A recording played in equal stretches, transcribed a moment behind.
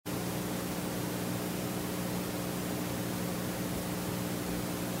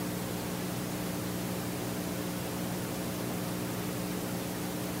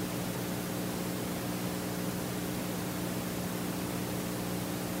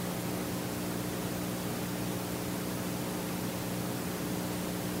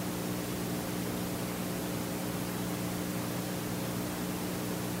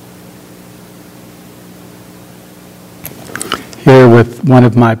with one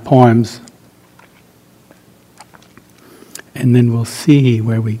of my poems, and then we'll see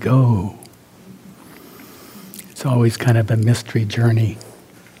where we go. It's always kind of a mystery journey,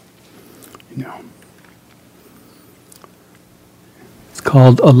 you know. It's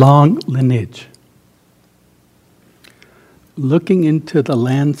called A Long Lineage. Looking into the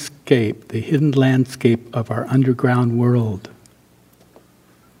landscape, the hidden landscape of our underground world,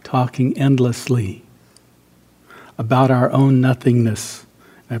 talking endlessly about our own nothingness,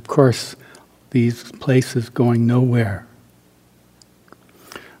 and of course, these places going nowhere.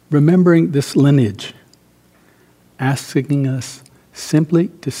 Remembering this lineage, asking us simply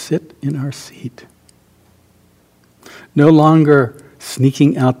to sit in our seat. No longer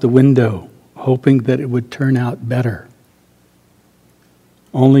sneaking out the window, hoping that it would turn out better.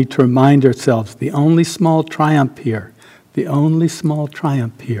 Only to remind ourselves the only small triumph here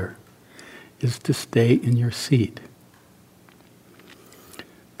is to stay in your seat.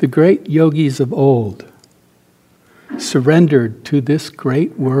 The great yogis of old surrendered to this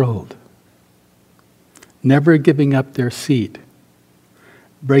great world, never giving up their seat,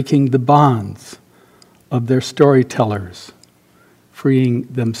 breaking the bonds of their storytellers, freeing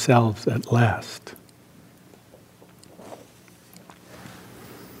themselves at last.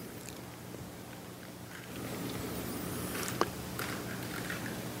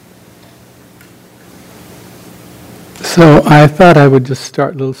 So I thought I would just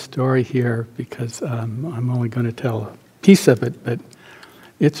start a little story here because I'm only going to tell a piece of it, but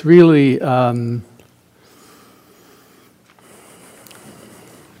it's really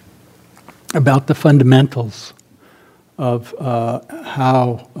about the fundamentals of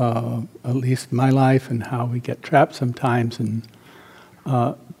how, at least my life, and how we get trapped sometimes, and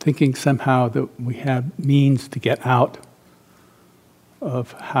thinking somehow that we have means to get out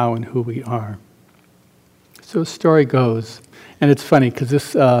of how and who we are. So the story goes, and it's funny because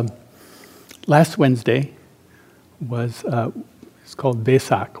this last Wednesday was it's called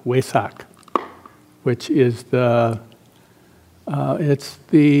Wesak, which is it's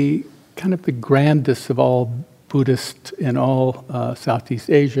the kind of the grandest of all Buddhists in all Southeast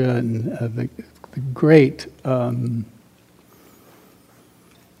Asia, and the great.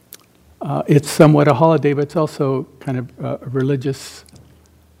 It's somewhat a holiday, but it's also kind of a religious.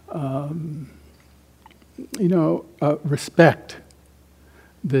 Respect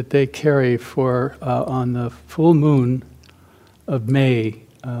that they carry for on the full moon of May,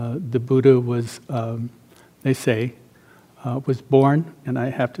 the Buddha was, they say, was born, and I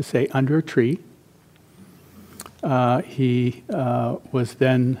have to say, under a tree. He was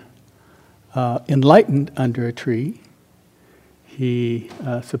then enlightened under a tree. He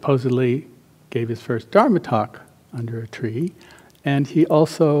supposedly gave his first Dharma talk under a tree. And he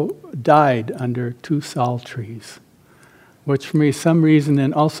also died under 2 sal trees, which for me, some reason,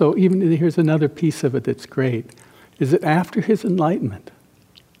 and also even here's another piece of it that's great, is that after his enlightenment,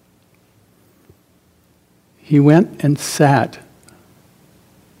 he went and sat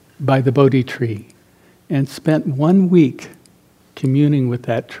by the Bodhi tree and spent 1 week communing with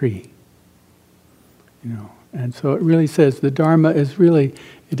that tree. And so it really says the Dharma is really,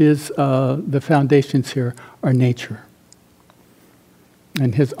 it is, the foundations here are nature.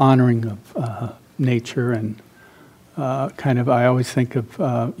 And his honoring of nature, and kind of, I always think of,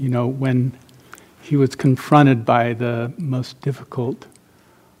 when he was confronted by the most difficult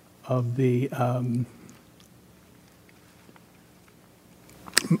of the,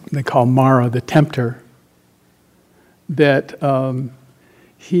 they call Mara the tempter, that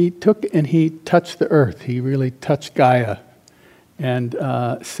he took and he touched the earth. He really touched Gaia and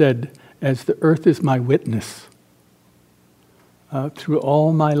said, as the earth is my witness, through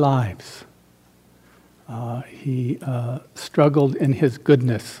all my lives, he struggled in his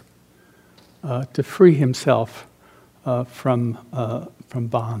goodness to free himself from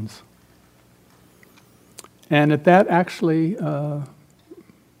bonds. And at that, actually,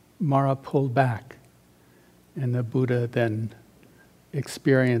 Mara pulled back, and the Buddha then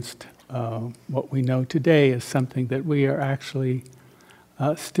experienced what we know today as something that we are actually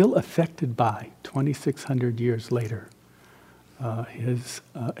still affected by 2,600 years later. His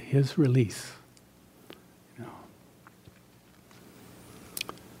release.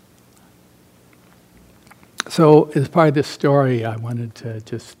 So as part of this story, I wanted to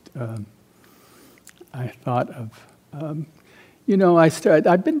just, I thought of,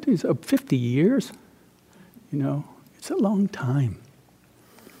 I've been doing this 50 years, it's a long time.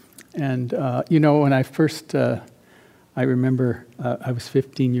 And, when I first, I remember I was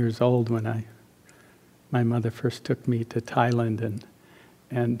 15 years old when my mother first took me to Thailand,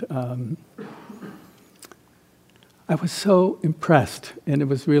 and I was so impressed, and it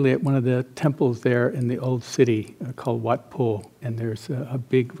was really at one of the temples there in the old city called Wat Po, and there's a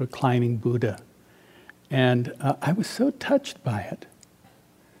big reclining Buddha. And I was so touched by it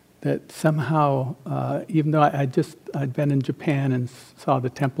that somehow, even though I'd been in Japan and saw the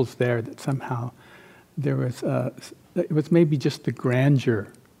temples there, that somehow there was, it was maybe just the grandeur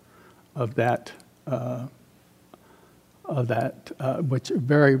of that, which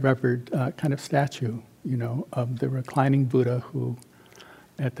very revered kind of statue, you know, of the reclining Buddha who,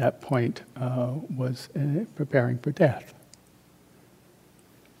 at that point, was preparing for death.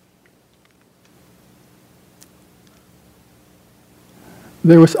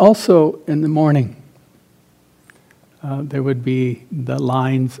 There was also, in the morning, there would be the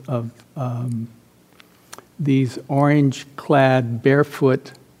lines of these orange-clad,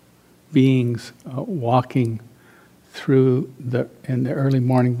 barefoot beings walking through in the early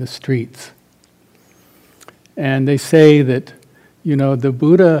morning, the streets. And they say that, you know, the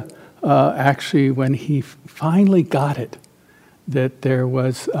Buddha actually, when he finally got it, that there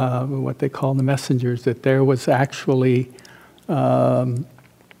was what they call the messengers, that there was actually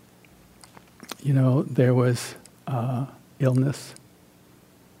you know, there was illness,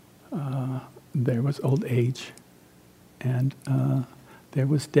 there was old age, and there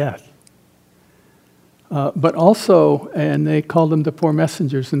was death. But also, and they called them the four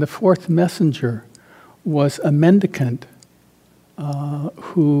messengers, and the fourth messenger was a mendicant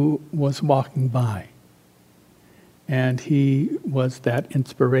who was walking by. And he was that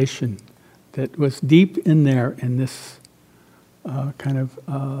inspiration that was deep in there in this kind of,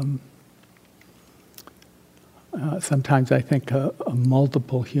 sometimes I think a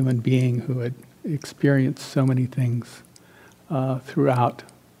multiple human being who had experienced so many things throughout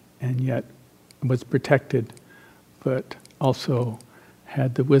and yet was protected, but also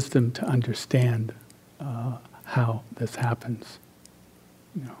had the wisdom to understand how this happens.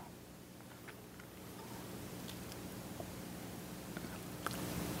 You know.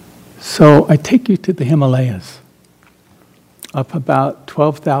 So I take you to the Himalayas, up about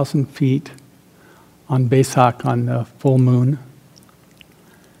 12,000 feet on Basak on the full moon.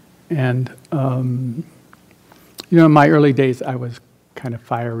 And, you know, in my early days, I was kind of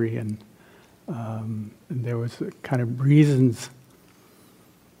fiery, and there was kind of reasons.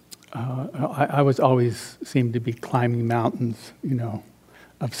 I was always seemed to be climbing mountains, you know,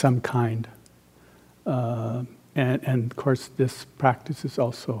 of some kind. And of course, this practice is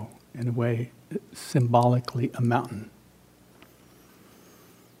also, in a way, symbolically a mountain.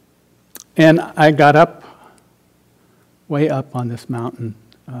 And I got up, way up on this mountain,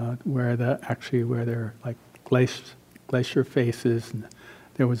 where there are like glacier faces, and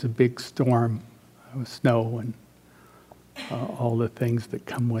there was a big storm with snow and all the things that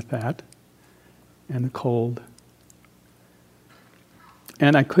come with that, and the cold.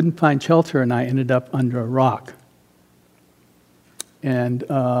 And I couldn't find shelter, and I ended up under a rock. And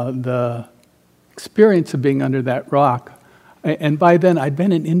the experience of being under that rock, and by then I'd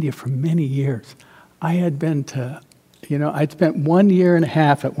been in India for many years. I had been to, you know, I'd spent 1 year and a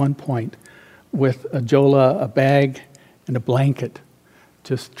half at one point with a jola, a bag, and a blanket,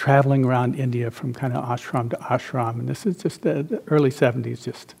 just traveling around India from kind of ashram to ashram. And this is just the early 70s,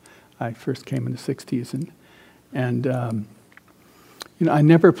 just I first came in the 60s. And you know, I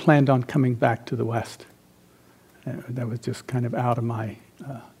never planned on coming back to the West. That was just kind of out of my,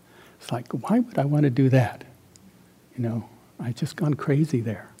 it's like, why would I want to do that? You know, I'd just gone crazy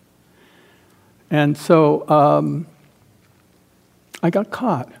there. And so I got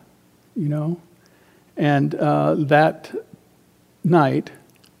caught, you know, and that night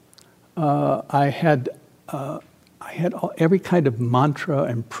I had every kind of mantra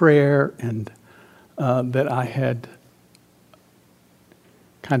and prayer and that I had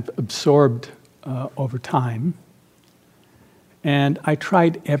kind of absorbed over time. And I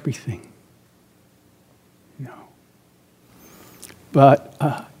tried everything, you know. But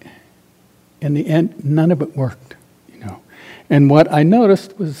in the end, none of it worked, you know. And what I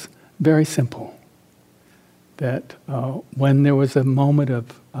noticed was very simple, that when there was a moment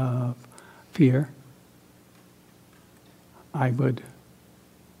of fear, I would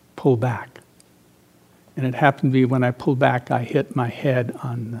pull back. And it happened to be when I pulled back, I hit my head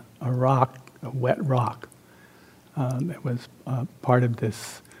on a rock, a wet rock. That was part of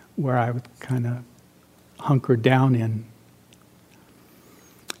this where I would kind of hunker down in.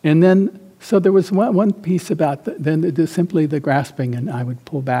 And then, so there was one piece about simply the grasping, and I would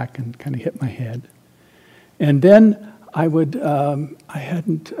pull back and kind of hit my head. And then I would, one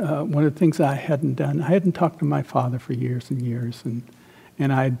of the things I hadn't done, I hadn't talked to my father for years and years,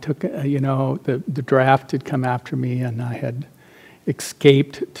 And I took, the draft had come after me, and I had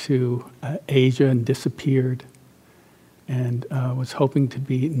escaped to Asia and disappeared, and was hoping to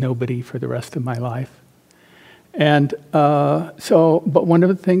be nobody for the rest of my life. And but one of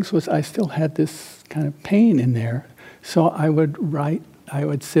the things was I still had this kind of pain in there. So I would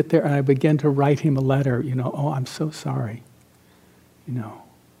sit there and I began to write him a letter, oh, I'm so sorry,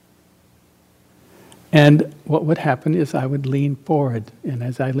 And what would happen is I would lean forward, and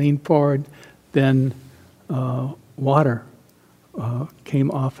as I leaned forward, then water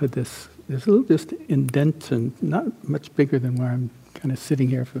came off of this little just indent, and not much bigger than where I'm kind of sitting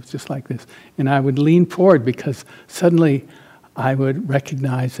here, if it was just like this. And I would lean forward because suddenly I would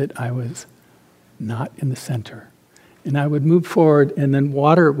recognize that I was not in the center. And I would move forward, and then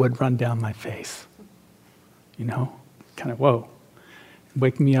water would run down my face. Kind of, whoa.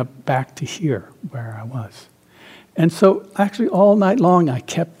 Wake me up back to here, where I was. And so actually all night long I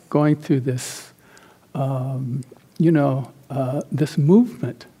kept going through this, this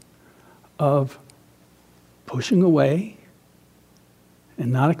movement of pushing away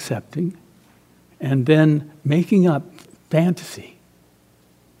and not accepting, and then making up fantasy.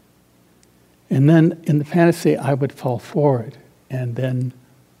 And then in the fantasy, I would fall forward, and then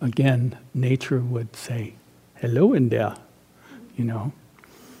again, nature would say, "Hello in there,"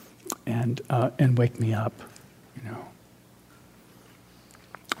 and wake me up,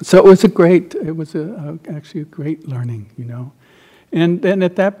 So it was actually a great learning, And then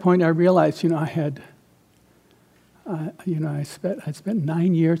at that point, I realized, I spent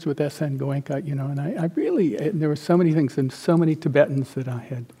 9 years with S.N. Goenka, and I really, there were so many things and so many Tibetans that I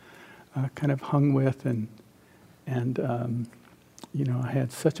had kind of hung with, and I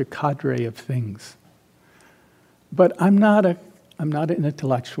had such a cadre of things. But I'm not an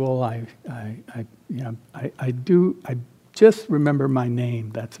intellectual. I just remember my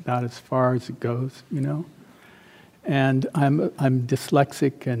name. That's about as far as it goes, And I'm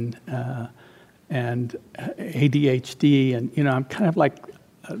dyslexic and ADHD, and I'm kind of like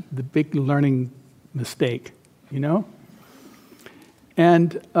the big learning mistake,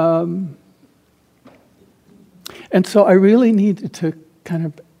 And so I really needed to kind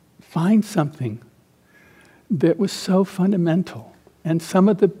of find something that was so fundamental. And some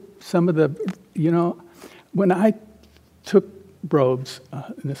of the when I took robes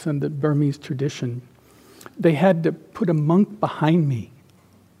in the Burmese tradition, they had to put a monk behind me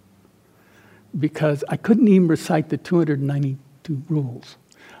because I couldn't even recite the 292 rules.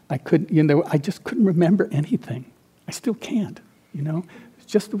 I just couldn't remember anything. I still can't, It's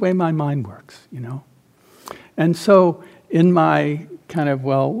just the way my mind works, And so in my kind of,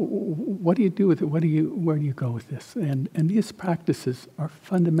 what do you do with it? Where do you go with this? And these practices are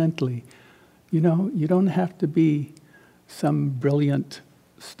fundamentally, you don't have to be some brilliant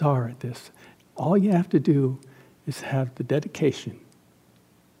star at this. All you have to do is have the dedication.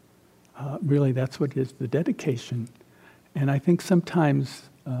 Really, that's what it is, the dedication. And I think sometimes,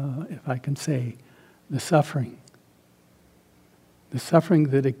 if I can say, the suffering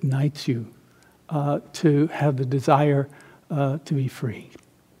that ignites you to have the desire to be free,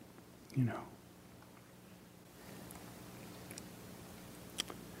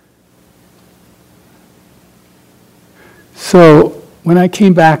 So when I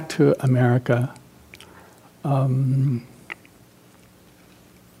came back to America, I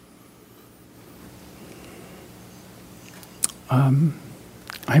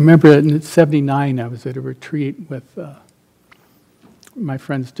remember in '79 I was at a retreat with my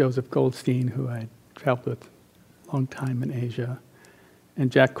friends Joseph Goldstein, who I traveled with a long time in Asia,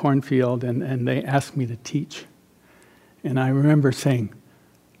 and Jack Kornfield, and they asked me to teach. And I remember saying,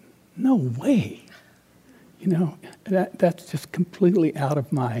 no way, that's just completely out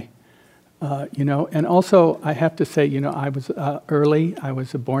of my, And also, I have to say, I was early, I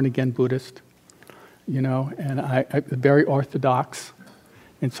was a born-again Buddhist, and I very orthodox.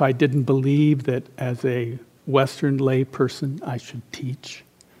 And so I didn't believe that as a Western lay person I should teach,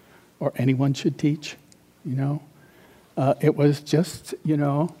 or anyone should teach, It was just,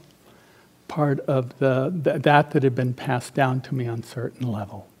 part of that had been passed down to me on a certain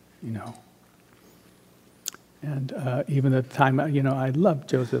level, And even at the time, I loved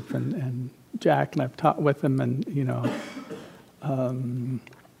Joseph and Jack, and I've taught with them, and,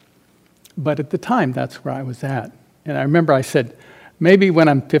 but at the time, that's where I was at. And I remember I said, maybe when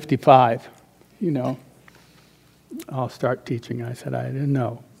I'm 55, I'll start teaching. I said, I didn't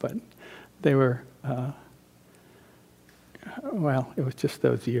know, but they were, it was just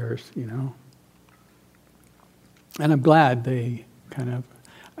those years, And I'm glad they kind of,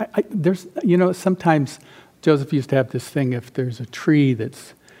 there's, sometimes Joseph used to have this thing, if there's a tree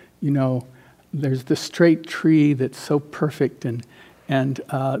that's, there's the straight tree that's so perfect, and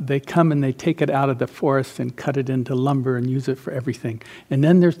they come and they take it out of the forest and cut it into lumber and use it for everything. And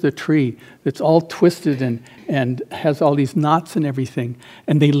then there's the tree that's all twisted and has all these knots and everything,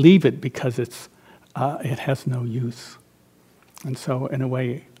 and they leave it because it has no use. And so, in a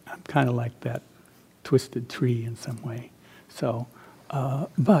way, I'm kind of like that twisted tree in some way. So,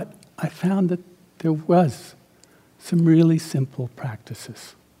 but I found that there was some really simple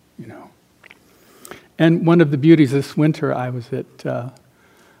practices, And one of the beauties this winter, I was at the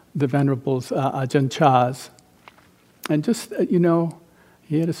Venerable's Ajahn Chah's, and just,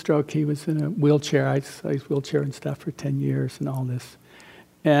 he had a stroke. He was in a wheelchair. I saw his wheelchair and stuff for 10 years and all this.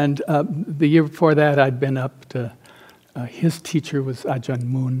 And the year before that, I'd been up to, his teacher was Ajahn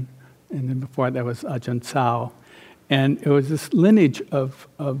Mun, and then before that was Ajahn Chah. And it was this lineage of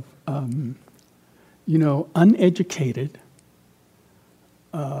uneducated,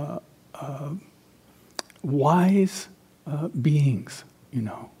 wise beings,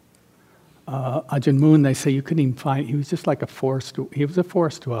 Ajahn Mun, they say you couldn't even find, he was just like he was a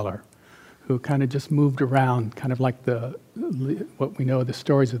forest dweller who kind of just moved around, kind of like what we know, the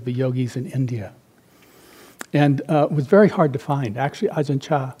stories of the yogis in India. And it was very hard to find. Actually, Ajahn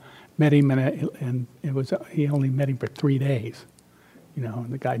Chah met him, and he only met him for 3 days,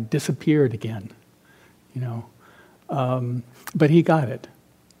 and the guy disappeared again, but he got it,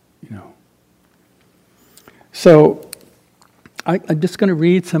 So I'm just going to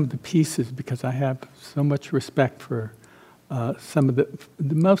read some of the pieces because I have so much respect for some of the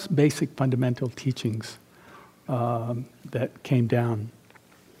most basic fundamental teachings that came down.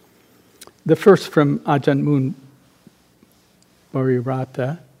 The first from Ajahn Mun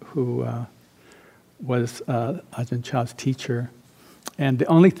Bodhirata, who was Ajahn Chah's teacher. And the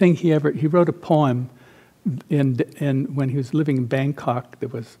only thing he wrote a poem when he was living in Bangkok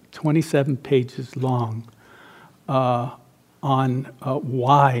that was 27 pages long on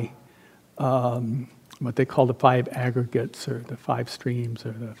why what they call the 5 aggregates or the 5 streams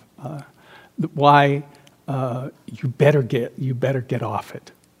or why you better get off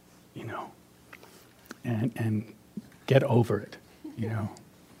it, and get over it,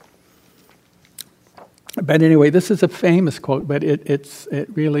 But anyway, this is a famous quote, but it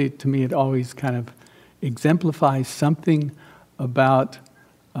really, to me, it always kind of exemplifies something about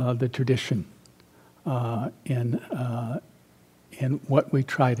the tradition in what we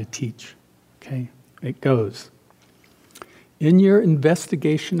try to teach. Okay, it goes. In your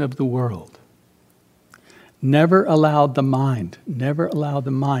investigation of the world, never allow the mind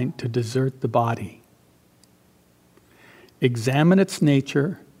to desert the body. Examine its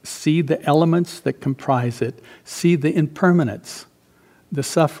nature, see the elements that comprise it, see the impermanence, the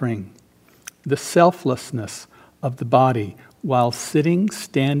suffering, the selflessness of the body while sitting,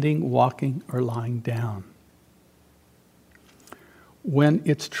 standing, walking, or lying down. When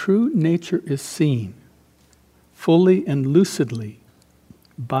its true nature is seen, fully and lucidly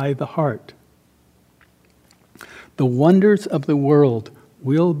by the heart, the wonders of the world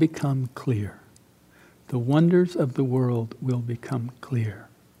will become clear. The wonders of the world will become clear.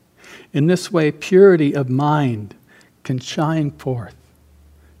 In this way, purity of mind can shine forth,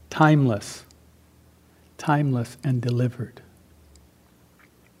 timeless and delivered.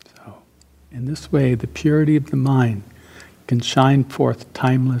 So, in this way, the purity of the mind can shine forth,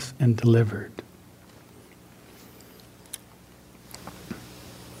 timeless and delivered.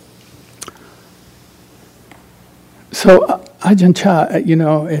 So, Ajahn Chah,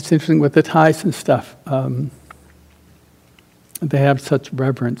 it's interesting with the Thais and stuff. They have such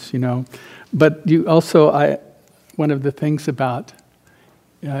reverence, But you also, one of the things about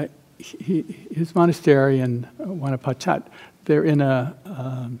his monastery in Wanapachat, they're in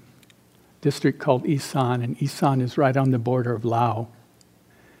a district called Isan, and Isan is right on the border of Laos.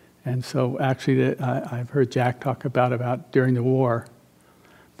 And so actually, I've heard Jack talk about during the war,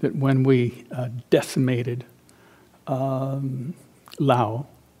 that when we decimated Laos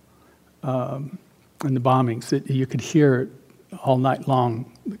and the bombings, that you could hear all night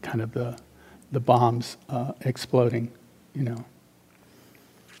long, kind of the bombs exploding,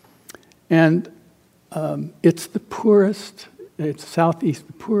 And it's the poorest, it's southeast,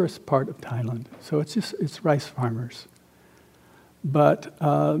 the poorest part of Thailand. So it's rice farmers. But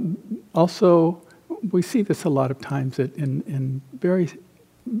also, we see this a lot of times that in very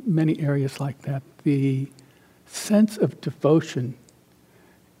many areas like that, the sense of devotion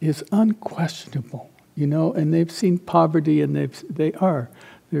is unquestionable, and they've seen poverty, and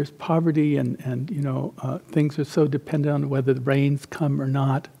there's poverty, and things are so dependent on whether the rains come or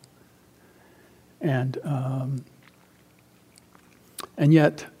not. And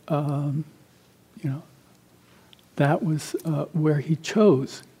yet, that was where he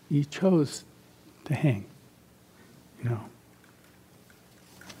chose. He chose to hang,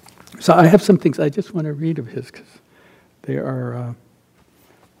 So I have some things I just want to read of his because they are.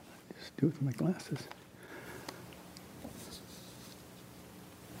 Just do it with my glasses.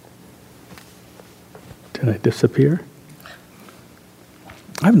 Did I disappear?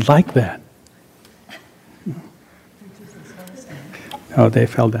 I would like that. Oh, they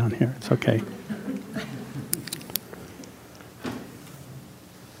fell down here. It's okay.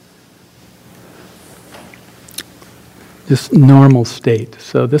 Just normal state.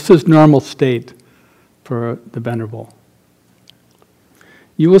 So this is normal state for the Venerable.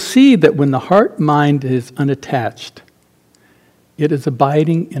 You will see that when the heart-mind is unattached, it is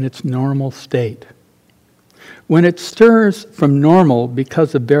abiding in its normal state. When it stirs from normal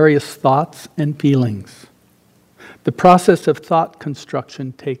because of various thoughts and feelings, the process of thought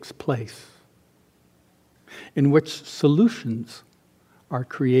construction takes place, in which solutions are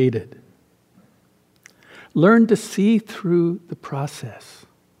created. Learn to see through the process.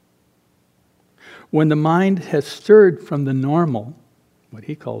 When the mind has stirred from the normal, what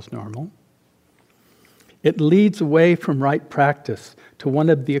he calls normal, it leads away from right practice to one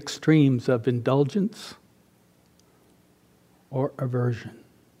of the extremes of indulgence or aversion,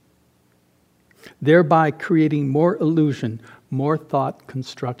 thereby creating more illusion, more thought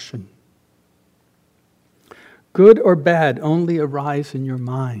construction. Good or bad only arise in your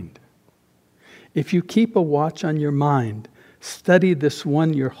mind. If you keep a watch on your mind, study this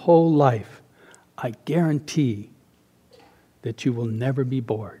one your whole life, I guarantee that you will never be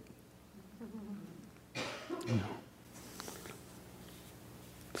bored.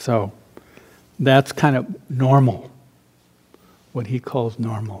 So that's kind of normal. What he calls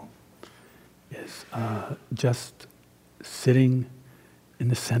normal is just sitting in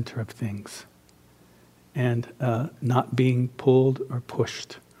the center of things and not being pulled or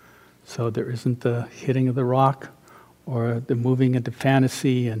pushed. So there isn't the hitting of the rock or the moving into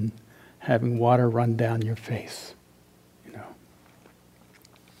fantasy and having water run down your face.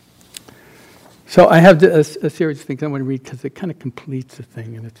 So I have a series of things I want to read because it kind of completes the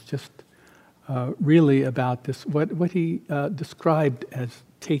thing, and it's just really about this, what he described as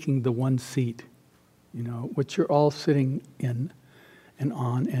taking the one seat, which you're all sitting in and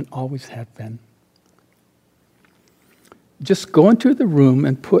on and always have been. Just go into the room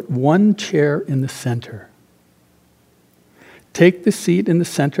and put one chair in the center. Take the seat in the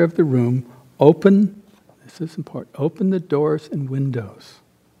center of the room, this is important, open the doors and windows,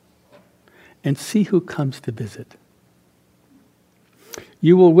 and see who comes to visit.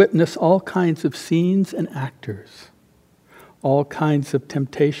 You will witness all kinds of scenes and actors, all kinds of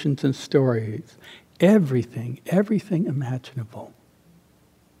temptations and stories, everything imaginable.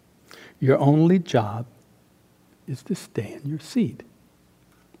 Your only job is to stay in your seat.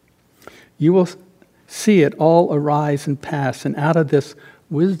 You will see it all arise and pass, and out of this,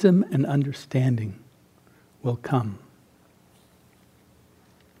 wisdom and understanding will come.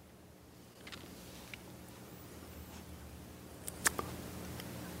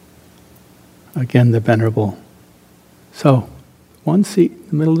 Again, the Venerable. So, one seat in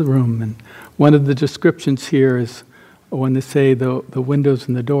the middle of the room, and one of the descriptions here is when they say the windows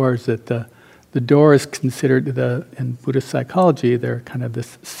and the doors, that the door is considered, in Buddhist psychology, they're kind of the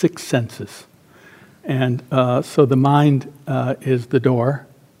six senses. And so the mind is the door,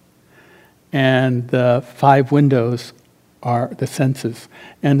 and the five windows are the senses.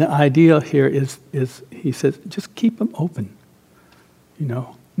 And the ideal here is he says, just keep them open,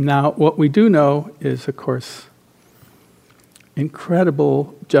 Now, what we do know is, of course,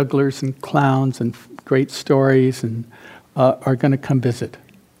 incredible jugglers and clowns and great stories and are going to come visit,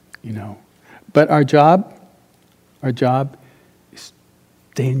 But our job is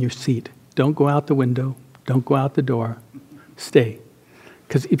stay in your seat. Don't go out the window. Don't go out the door. Stay.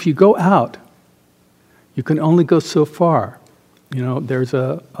 Because if you go out, you can only go so far. There's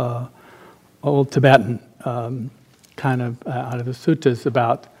a old Tibetan kind of out of the suttas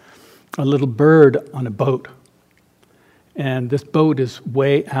about a little bird on a boat. And this boat is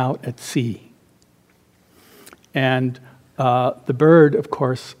way out at sea. And the bird, of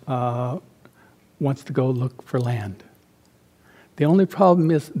course, wants to go look for land. The only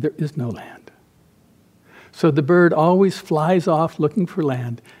problem is there is no land. So the bird always flies off looking for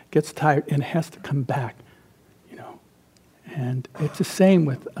land, gets tired, and has to come back, And it's the same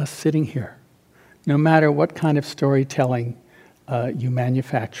with us sitting here. No matter what kind of storytelling you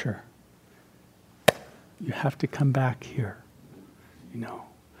manufacture, you have to come back here,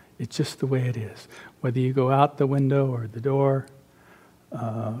 It's just the way it is. Whether you go out the window or the door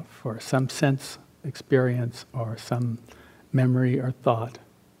for some sense experience or some memory or thought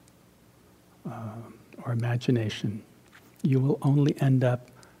or imagination, you will only end up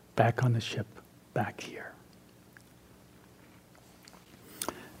back on the ship, back here.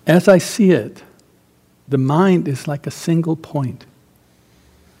 As I see it, the mind is like a single point,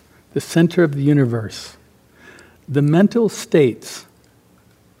 the center of the universe. The mental states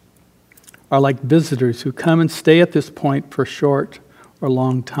are like visitors who come and stay at this point for a short or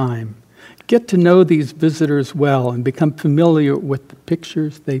long time. Get to know these visitors well and become familiar with the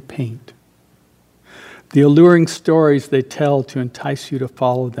pictures they paint, the alluring stories they tell to entice you to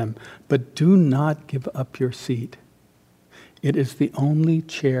follow them. But do not give up your seat. It is the only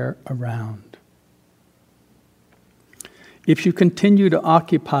chair around. If you continue to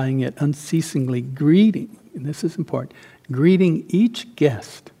occupying it unceasingly, greeting, and this is important, greeting each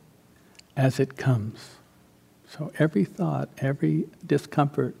guest as it comes. So every thought, every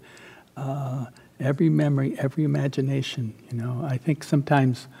discomfort, every memory, every imagination, I think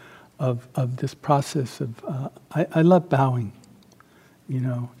sometimes of this process of, I love bowing,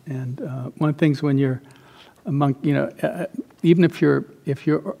 and one of the things when you're a monk, even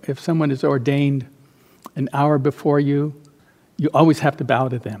if someone is ordained an hour before you, you always have to bow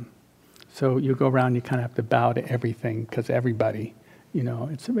to them. So you go around, you kind of have to bow to everything because everybody,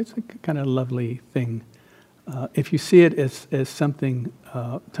 it's a kind of lovely thing. If you see it as something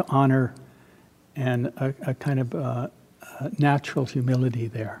to honor and a kind of natural humility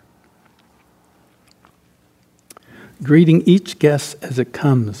there. Greeting each guest as it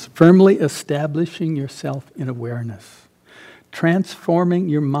comes, firmly establishing yourself in awareness, transforming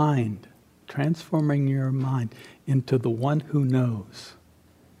your mind into the one who knows,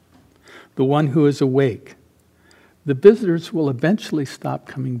 the one who is awake. The visitors will eventually stop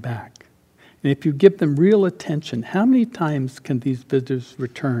coming back. And if you give them real attention, how many times can these visitors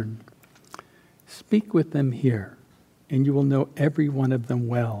return? Speak with them here, and you will know every one of them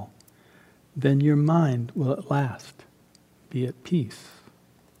well. Then your mind will at last be at peace.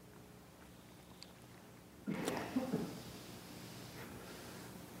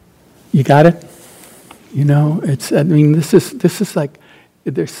 You got it? This is like,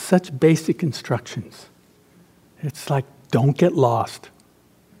 there's such basic instructions. It's like, don't get lost.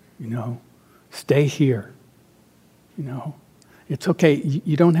 Stay here. It's okay.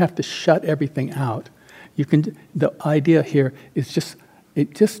 You don't have to shut everything out. You can. The idea here is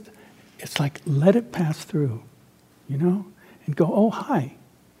it's like, let it pass through, and go, oh, hi.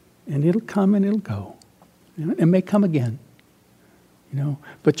 And it'll come and it'll go. It may come again.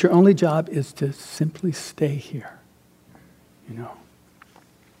 But your only job is to simply stay here.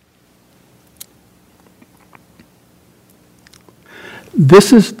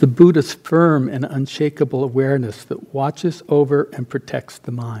 This is the Buddha's firm and unshakable awareness that watches over and protects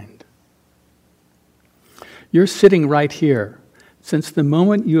the mind. You're sitting right here. Since the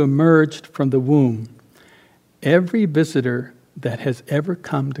moment you emerged from the womb, every visitor that has ever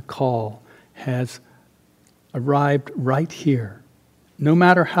come to call has arrived right here. No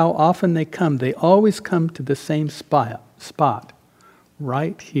matter how often they come, they always come to the same spot,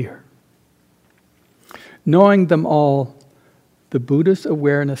 right here. Knowing them all, the Buddha's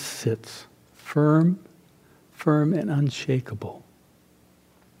awareness sits firm and unshakable.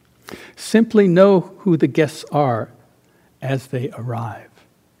 Simply know who the guests are as they arrive.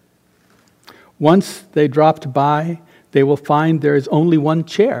 Once they dropped by, they will find there is only one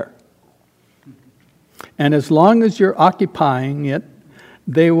chair. And as long as you're occupying it,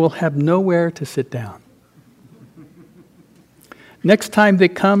 they will have nowhere to sit down. Next time they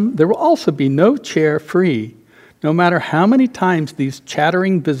come, there will also be no chair free. No matter how many times these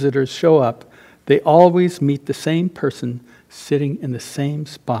chattering visitors show up, they always meet the same person sitting in the same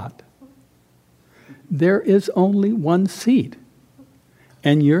spot. There is only one seat,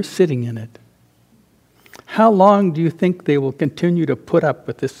 and you're sitting in it. How long do you think they will continue to put up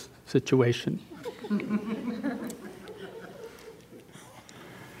with this situation?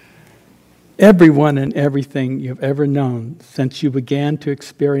 Everyone and everything you've ever known since you began to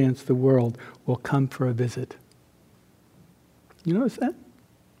experience the world will come for a visit. You notice that?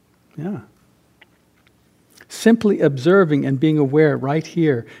 Yeah. Simply observing and being aware right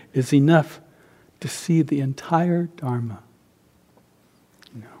here is enough to see the entire Dharma.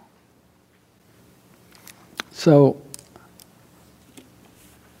 So,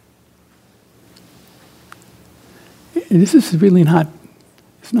 this is really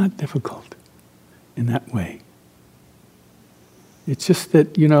it's not difficult in that way. It's just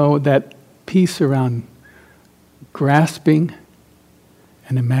that, that piece around grasping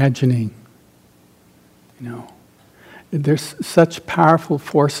and imagining. There's such powerful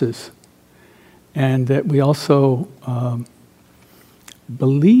forces, and that we also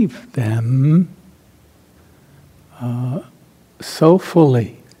believe them so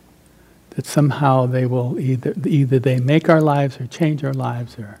fully that somehow they will either they make our lives or change our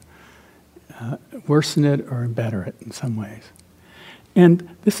lives or worsen it or better it in some ways.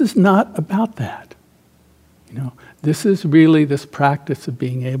 And this is not about that. This is really this practice of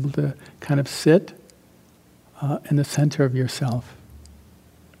being able to kind of sit in the center of yourself.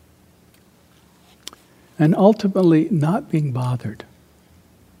 And ultimately not being bothered.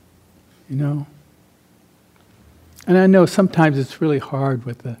 And I know sometimes it's really hard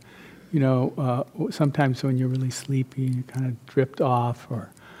with the, sometimes when you're really sleepy, you kind of drift off,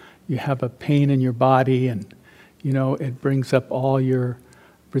 or you have a pain in your body, and, it brings up all your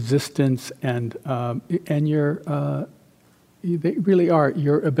resistance and your, they really are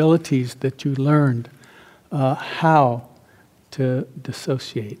your abilities that you learned how to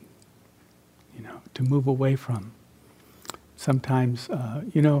dissociate, to move away from. Sometimes, I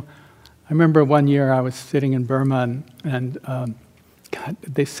remember one year I was sitting in Burma and God,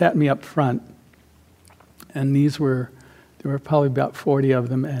 they sat me up front, and there were probably about 40 of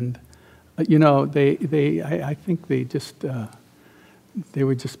them, and I think they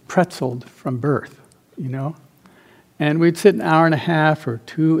were just pretzeled from birth, and we'd sit an hour and a half or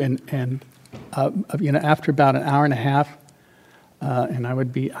two, and after about an hour and a half, and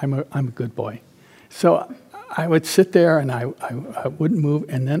I'm a good boy, so I would sit there and I wouldn't move,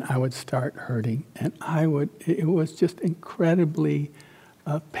 and then I would start hurting, and it was just incredibly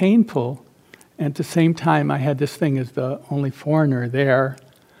painful. And at the same time, I had this thing as the only foreigner there,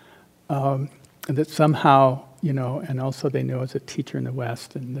 that somehow, and also they knew I was a teacher in the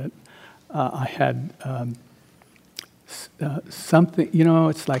West, and that I had something,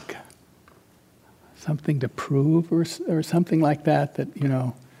 it's like something to prove or something like that,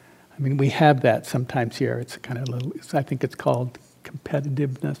 we have that sometimes here. It's kind of I think it's called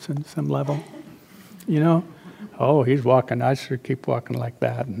competitiveness in some level. Oh, he's walking, I should keep walking like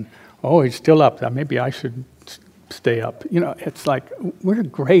that. And, oh, he's still up. Maybe I should stay up. It's like, we're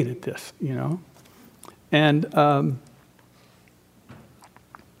great at this, And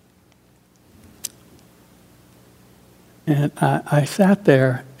I sat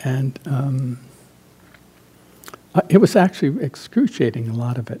there, and it was actually excruciating, a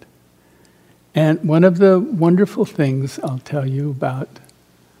lot of it. And one of the wonderful things I'll tell you about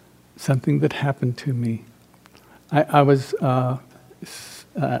something that happened to me. I was I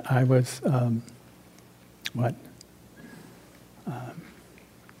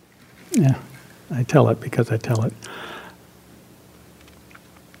tell it because I tell it.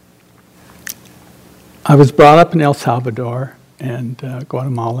 I was brought up in El Salvador and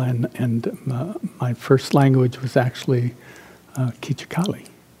Guatemala, and my first language was actually Quichacali,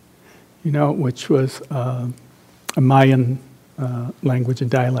 which was a Mayan language and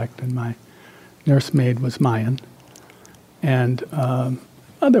dialect, and my nursemaid was Mayan. And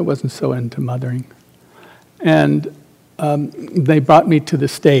mother wasn't so into mothering. And they brought me to the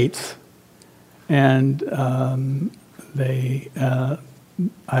States, and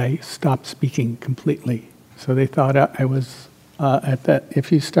I stopped speaking completely. So they thought I was at that.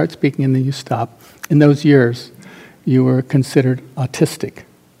 If you start speaking and then you stop, in those years, you were considered autistic.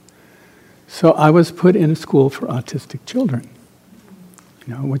 So I was put in a school for autistic children,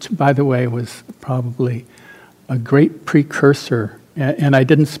 which, by the way, was probably a great precursor. And I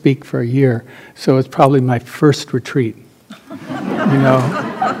didn't speak for a year, so it was probably my first retreat.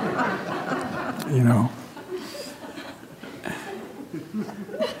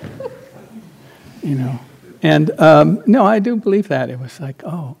 And no, I do believe that. It was like,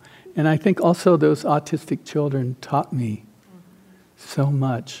 oh. And I think also those autistic children taught me so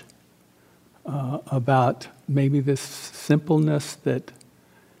much about maybe this simpleness that,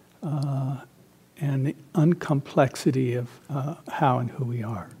 and the uncomplexity of how and who we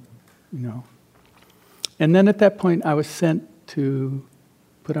are, And then at that point, I was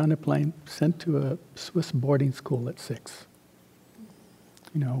put on a plane, sent to a Swiss boarding school at 6,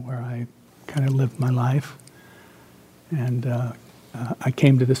 where I kind of lived my life. And I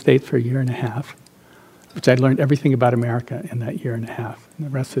came to the States for a year and a half, which I learned everything about America in that year and a half. And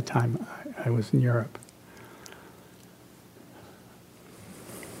the rest of the time, I was in Europe.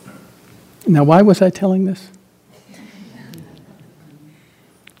 Now, why was I telling this?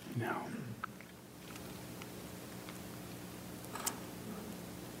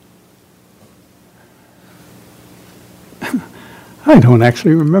 I don't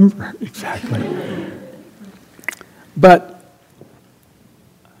actually remember exactly. But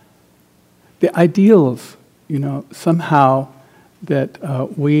the ideals, somehow that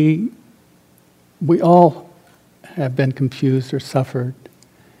we all have been confused or suffered,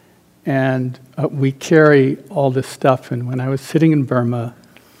 and we carry all this stuff. And when I was sitting in Burma,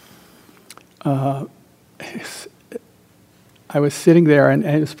 I was sitting there, and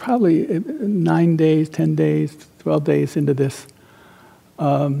it was probably 9 days, 10 days, 12 days into this,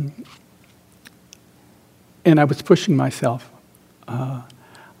 and I was pushing myself.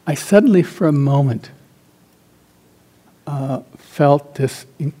 I suddenly, for a moment, felt this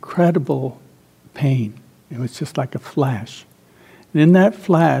incredible pain. It was just like a flash. And in that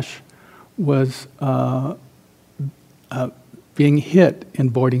flash was being hit in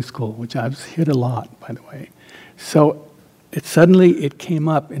boarding school, which I was hit a lot, by the way. So it came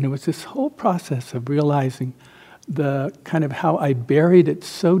up, and it was this whole process of realizing the kind of how I buried it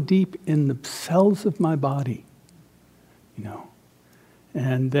so deep in the cells of my body,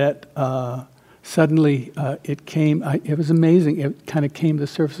 and that suddenly it came. It was amazing. It kind of came to the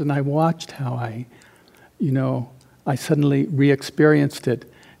surface, and I watched how I suddenly re-experienced it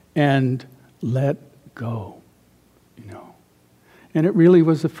and let go, And it really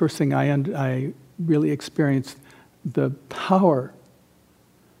was the first thing I really experienced, the power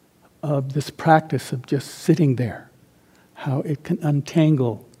of this practice of just sitting there, how it can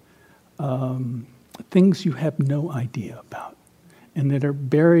untangle things you have no idea about and that are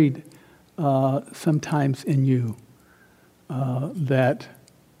buried sometimes in you that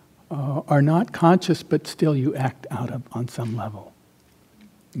are not conscious, but still you act out of on some level,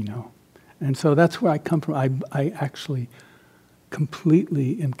 And so that's where I come from. I actually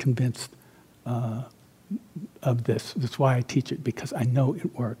completely am convinced of this. That's why I teach it, because I know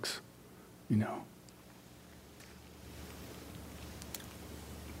it works,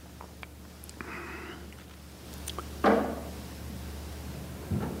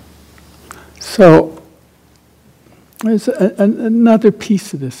 So there's another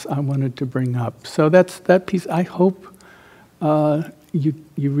piece of this I wanted to bring up. So that's that piece. I hope you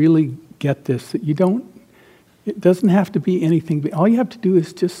really get this. That you don't. It doesn't have to be anything. But all you have to do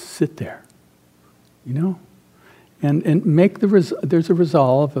is just sit there, and make there's a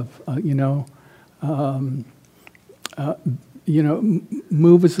resolve of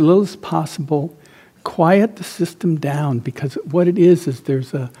move as little as possible, quiet the system down, because what it is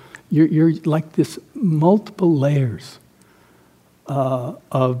there's you're like this multiple layers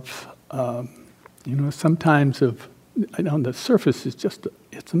of sometimes of, on the surface is just,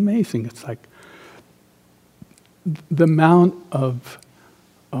 it's amazing. It's like the amount of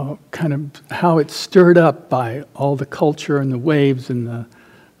kind of how it's stirred up by all the culture and the waves and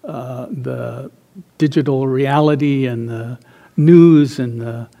the digital reality and the news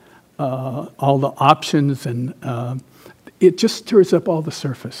and all the options, and it just stirs up all the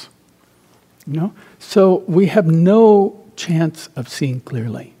surface. So we have no chance of seeing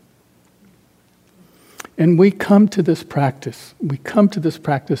clearly. And we come to this practice. We come to this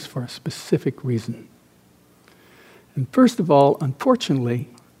practice for a specific reason. And first of all, unfortunately,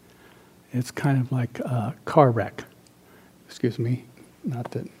 it's kind of like a car wreck. Excuse me,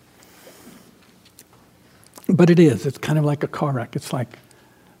 not that. But it is. It's kind of like a car wreck. It's like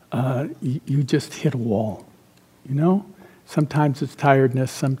you just hit a wall, Sometimes it's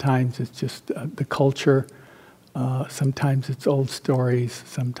tiredness, sometimes it's just the culture, sometimes it's old stories,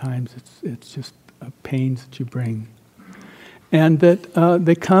 sometimes it's just pains that you bring. And that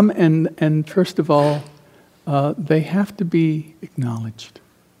they come and first of all, they have to be acknowledged.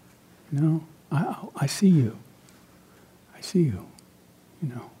 I see you. I see you,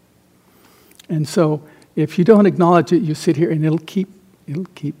 And so if you don't acknowledge it, you sit here and it'll keep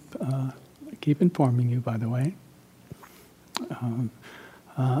informing you, by the way.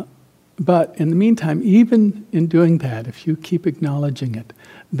 But in the meantime, even in doing that, if you keep acknowledging it,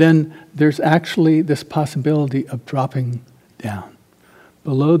 then there's actually this possibility of dropping down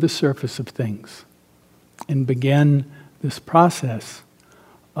below the surface of things and begin this process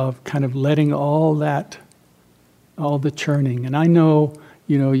of kind of letting all the churning. And I know,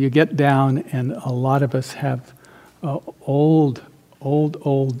 you get down, and a lot of us have old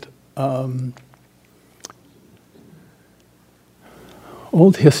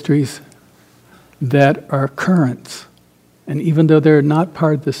histories that are currents. And even though they're not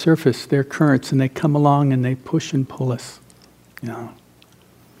part of the surface, they're currents, and they come along and they push and pull us.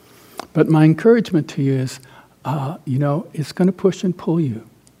 But my encouragement to you is, it's going to push and pull you.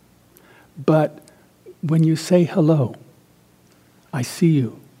 But when you say hello, I see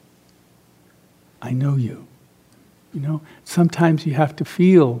you, I know you. Sometimes you have to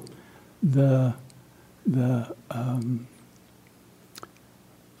feel the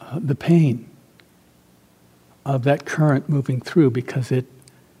pain of that current moving through because it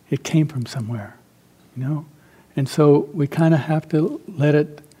came from somewhere, you know? And so we kind of have to let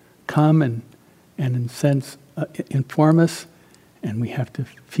it come and in a sense, inform us, and we have to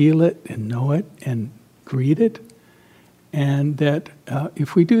feel it and know it and greet it. And that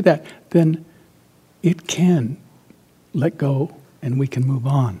if we do that, then it can let go and we can move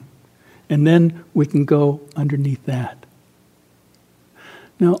on. And then we can go underneath that.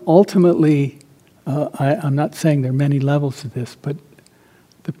 Now, ultimately, I'm not saying there are many levels to this, but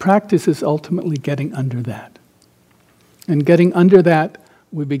the practice is ultimately getting under that. And getting under that,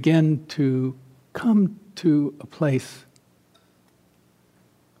 we begin to come to a place.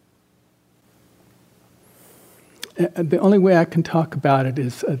 The only way I can talk about it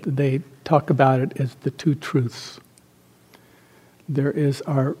is they talk about it as the two truths. There is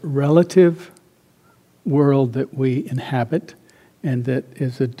our relative world that we inhabit, and that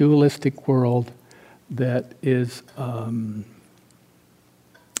is a dualistic world that is,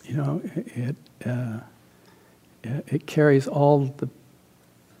 it carries all the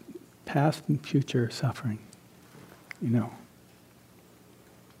past and future suffering, you know.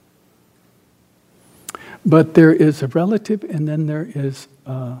 But there is a relative, and then there is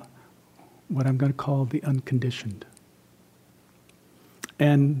what I'm going to call the unconditioned.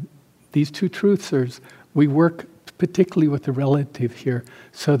 And these two truths we work particularly with the relative here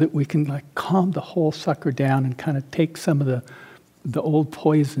so that we can like calm the whole sucker down and kind of take some of the old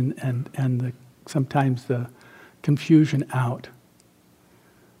poison and sometimes the confusion out.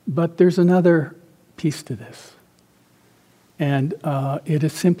 But there's another piece to this. And it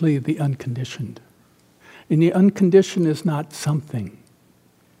is simply the unconditioned. And the unconditioned is not something.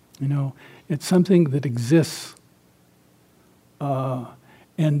 You know, it's something that exists.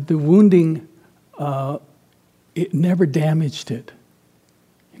 And the wounding, it never damaged it.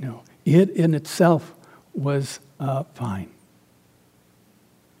 You know, it in itself was fine.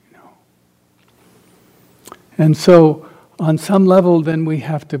 You know. And so, on some level, then we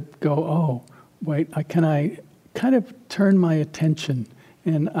have to go, oh, wait, can I kind of turn my attention,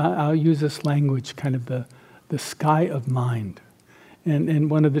 and I'll use this language, kind of the sky of mind. And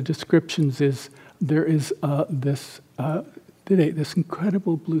one of the descriptions is, there is this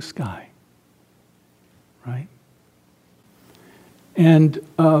incredible blue sky, right? And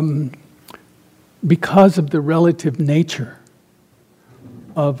because of the relative nature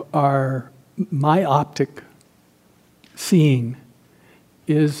of our myopic seeing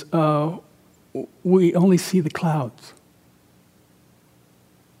is we only see the clouds.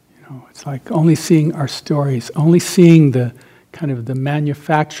 You know, it's like only seeing our stories, only seeing the kind of the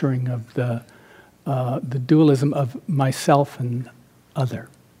manufacturing of the dualism of myself and other,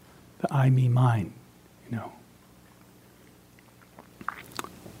 the I, me, mine, you know.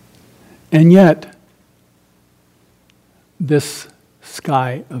 And yet, this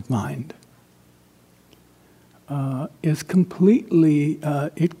sky of mind is completely,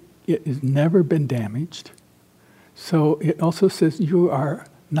 it has never been damaged. So it also says you are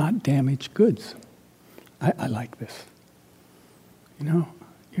not damaged goods. I like this. You know,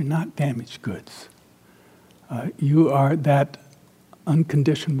 you're not damaged goods. You are, that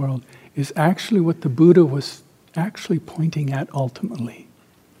unconditioned world is actually what the Buddha was actually pointing at ultimately.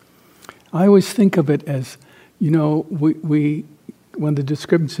 I always think of it as, you know, we one of the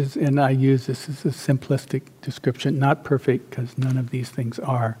descriptions, and I use this as a simplistic description, not perfect because none of these things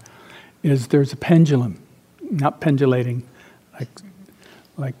are, is there's a pendulum, not pendulating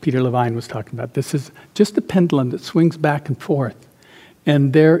like Peter Levine was talking about. This is just a pendulum that swings back and forth,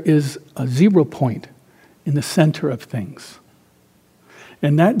 and there is a 0 point in the center of things.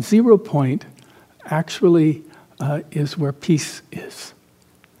 And that 0 point actually is where peace is,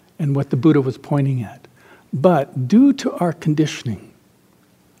 and what the Buddha was pointing at. But due to our conditioning,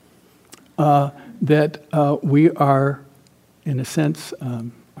 that we are, in a sense,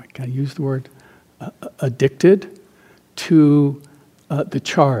 I can use the word, addicted to the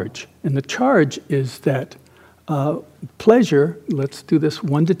charge. And the charge is that pleasure, let's do this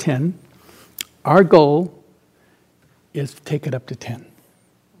 1 to 10, our goal is to take it up to 10.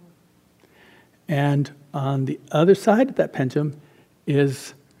 And on the other side of that pendulum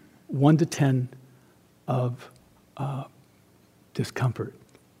is 1 to 10 of discomfort.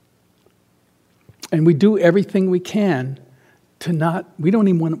 And we do everything we can to not, we don't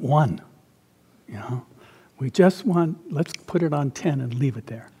even want 1, you know. We just want, let's put it on 10 and leave it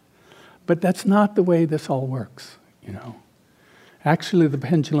there. But that's not the way this all works, you know. Actually, the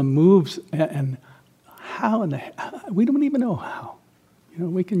pendulum moves, and how, we don't even know how. You know,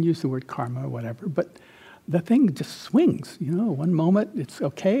 we can use the word karma or whatever, but the thing just swings, you know. One moment it's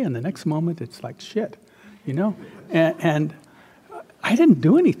okay, and the next moment it's like shit, you know? And I didn't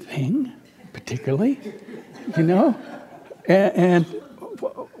do anything particularly, you know? And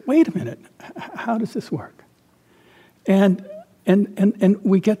wait a minute, how does this work? And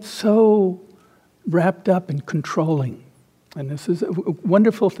we get so wrapped up in controlling. And this is a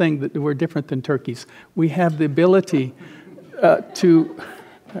wonderful thing that we're different than turkeys. We have the ability to,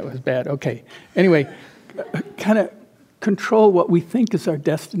 that was bad, okay. Anyway, kind of control what we think is our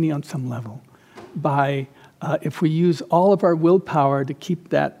destiny on some level by, if we use all of our willpower to keep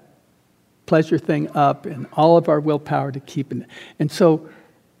that pleasure thing up and all of our willpower to keep it. And so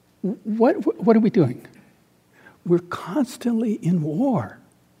what are we doing? We're constantly in war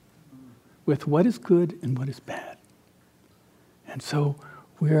with what is good and what is bad. And so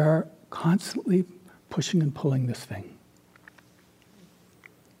we are constantly pushing and pulling this thing.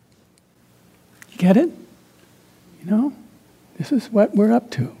 You get it? You know? This is what we're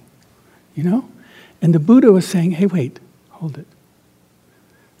up to. You know? And the Buddha was saying, hey, wait, hold it.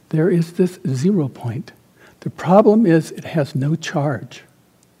 There is this 0 point. The problem is it has no charge.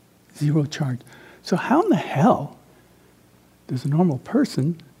 0 charge. So how in the hell does a normal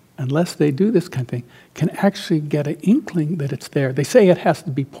person, unless they do this kind of thing, can actually get an inkling that it's there? They say it has to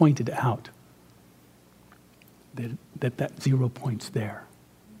be pointed out, that 0 point's there.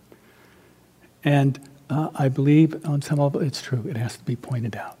 And I believe on some level it's true. It has to be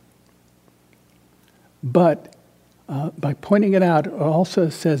pointed out. But by pointing it out, it also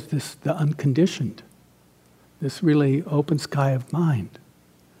says this, the unconditioned, this really open sky of mind,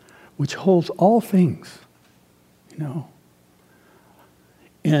 which holds all things, you know.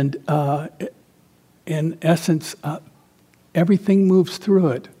 And in essence, everything moves through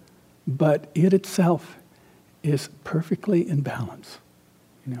it, but it itself is perfectly in balance,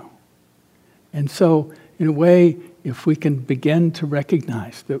 you know. And so, in a way, if we can begin to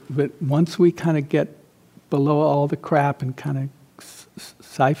recognize that once we kind of get below all the crap and kind of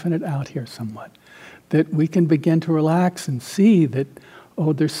siphon it out here somewhat, that we can begin to relax and see that,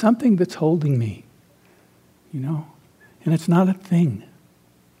 oh, there's something that's holding me, you know, and it's not a thing,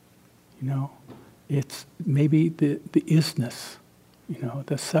 you know, it's maybe the isness, you know,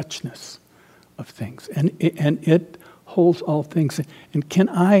 the suchness of things, and it holds all things. And can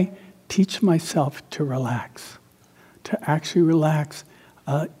I teach myself to relax, to actually relax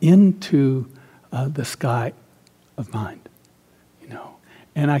into the sky of mind, you know.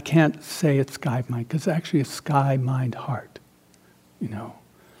 And I can't say it's sky of mind, because actually it's sky, mind, heart, you know.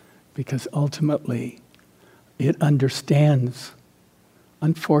 Because ultimately it understands,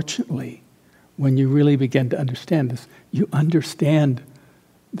 unfortunately, when you really begin to understand this, you understand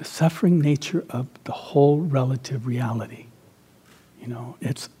the suffering nature of the whole relative reality. You know,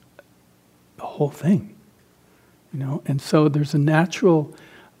 it's the whole thing, you know. And so there's a natural,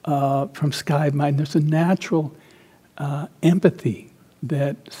 from sky of mind, there's a natural empathy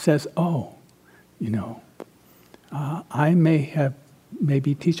that says, oh, you know, I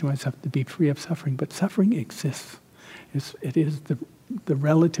maybe teaching myself to be free of suffering, but suffering exists. It is the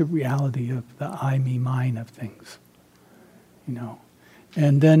relative reality of the I, me, mine of things, you know.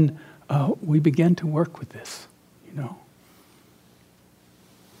 And then we begin to work with this, you know.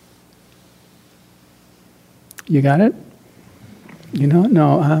 You got it? You know,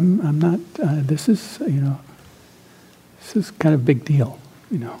 no, I'm not, this is, you know, this is kind of a big deal,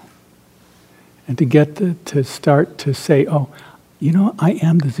 you know. And to get to start to say, oh, you know, I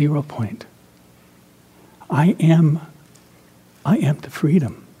am the 0 point. I am the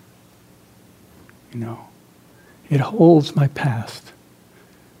freedom, you know. It holds my past,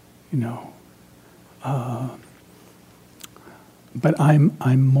 you know. But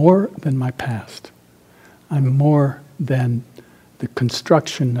I'm more than my past. I'm more than the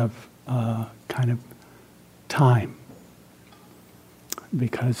construction of kind of time,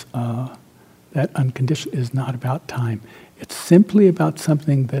 because that unconditioned is not about time. It's simply about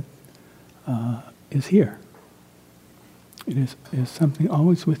something that is here. It is something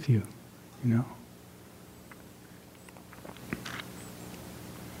always with you, you know.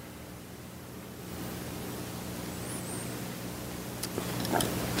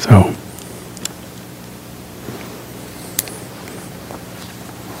 So,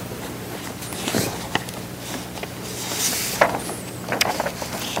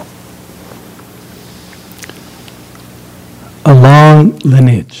 a long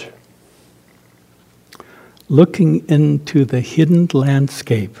lineage, looking into the hidden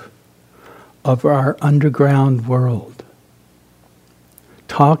landscape of our underground world,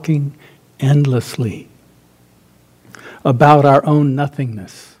 talking endlessly about our own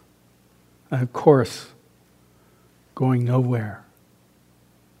nothingness, and of course, going nowhere.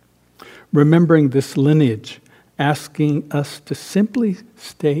 remembering this lineage, asking us to simply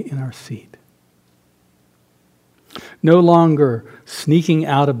stay in our seat. No longer sneaking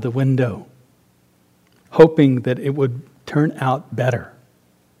out of the window, hoping that it would turn out better.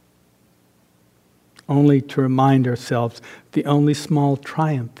 Only to remind ourselves the only small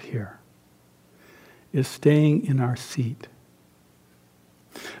triumph here is staying in our seat.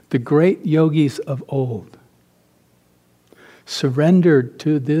 The great yogis of old surrendered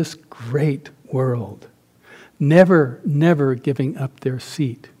to this great world, never giving up their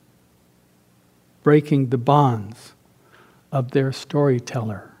seat, breaking the bonds of their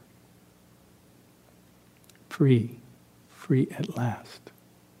storyteller. Free at last.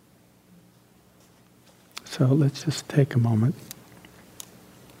 So let's just take a moment.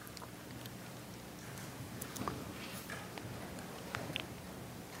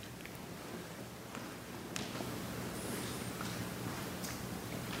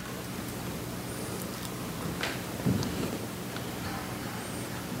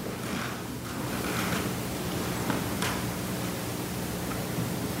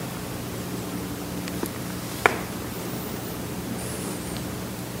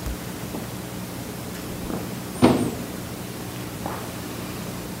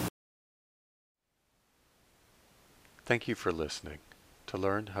 Thank you for listening. To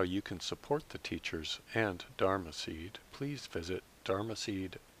learn how you can support the teachers and Dharma Seed, please visit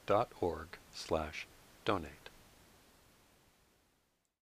dharmaseed.org/donate.